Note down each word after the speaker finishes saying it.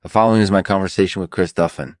Following is my conversation with Chris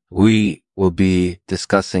Duffin. We will be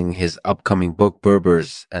discussing his upcoming book,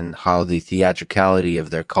 Berbers, and how the theatricality of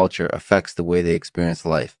their culture affects the way they experience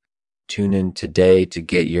life. Tune in today to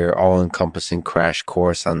get your all-encompassing crash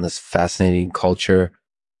course on this fascinating culture.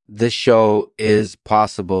 This show is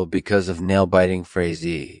possible because of Nail Biting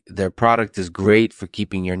Frazee. Their product is great for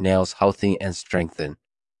keeping your nails healthy and strengthened.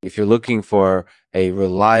 If you're looking for a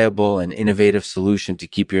reliable and innovative solution to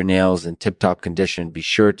keep your nails in tip-top condition, be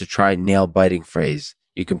sure to try Nail Biting Phrase.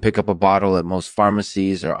 You can pick up a bottle at most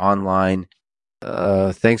pharmacies or online.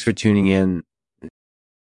 Thanks for tuning in.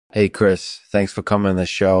 Hey, Chris, thanks for coming on the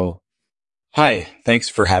show. Hi, thanks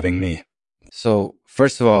for having me. So,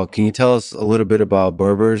 first of all, can you tell us a little bit about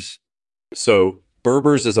Berbers? So,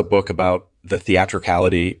 Berbers is a book about the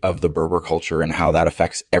theatricality of the Berber culture and how that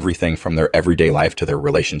affects everything from their everyday life to their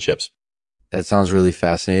relationships. That sounds really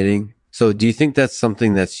fascinating. So, do you think that's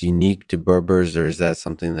something that's unique to Berbers, or is that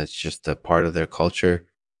something that's just a part of their culture?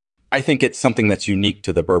 I think it's something that's unique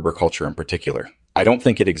to the Berber culture in particular. I don't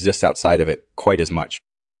think it exists outside of it quite as much.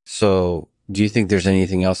 So, do you think there's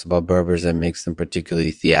anything else about Berbers that makes them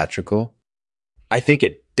particularly theatrical? I think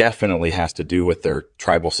it definitely has to do with their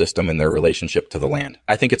tribal system and their relationship to the land.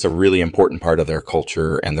 I think it's a really important part of their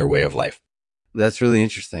culture and their way of life. That's really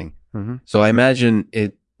interesting. So I imagine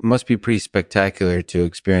it must be pretty spectacular to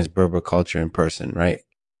experience Berber culture in person, right?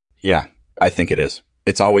 Yeah, I think it is.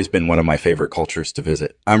 It's always been one of my favorite cultures to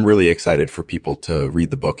visit. I'm really excited for people to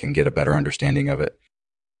read the book and get a better understanding of it.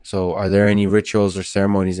 So are there any rituals or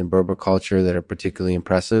ceremonies in Berber culture that are particularly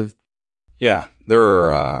impressive? Yeah, there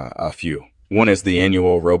are a few. One is the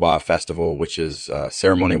annual Roba Festival, which is a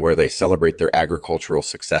ceremony where they celebrate their agricultural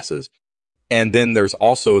successes. And then there's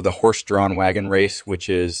also the horse-drawn wagon race, which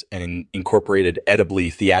is an incorporated, edibly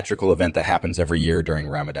theatrical event that happens every year during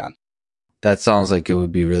Ramadan. That sounds like it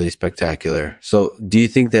would be really spectacular. So do you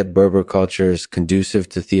think that Berber culture is conducive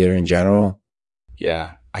to theater in general?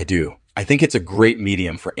 Yeah, I do. I think it's a great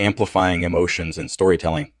medium for amplifying emotions and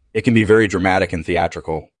storytelling. It can be very dramatic and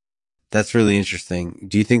theatrical. That's really interesting.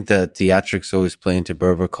 Do you think that theatrics always play into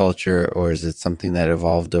Berber culture, or is it something that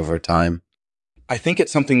evolved over time? I think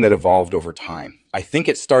it's something that evolved over time. I think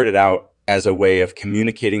it started out as a way of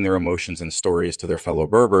communicating their emotions and stories to their fellow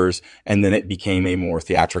Berbers, and then it became a more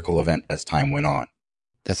theatrical event as time went on.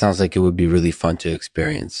 That sounds like it would be really fun to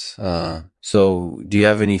experience. So do you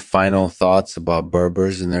have any final thoughts about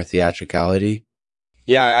Berbers and their theatricality?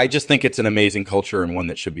 Yeah, I just think it's an amazing culture and one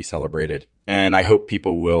that should be celebrated. And I hope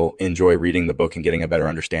people will enjoy reading the book and getting a better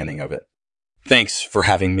understanding of it. Thanks for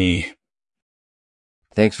having me.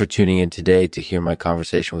 Thanks for tuning in today to hear my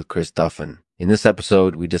conversation with Chris Duffin. In this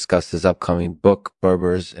episode, we discussed his upcoming book,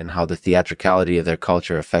 Berbers, and how the theatricality of their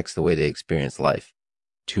culture affects the way they experience life.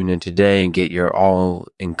 Tune in today and get your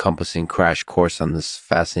all-encompassing crash course on this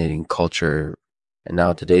fascinating culture. And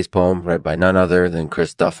now today's poem, read by none other than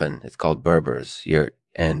Chris Duffin. It's called Berbers, Yurt,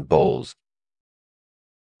 and Bowls.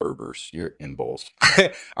 Berbers, Yurt, and Bowls.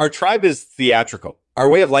 Our tribe is theatrical. Our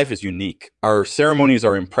way of life is unique. Our ceremonies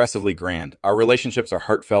are impressively grand. Our relationships are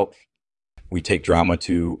heartfelt. We take drama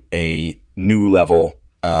to a new level,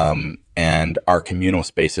 and our communal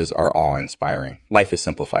spaces are awe-inspiring. Life is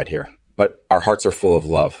simplified here, but our hearts are full of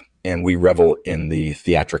love, and we revel in the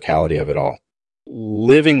theatricality of it all.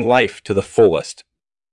 Living life to the fullest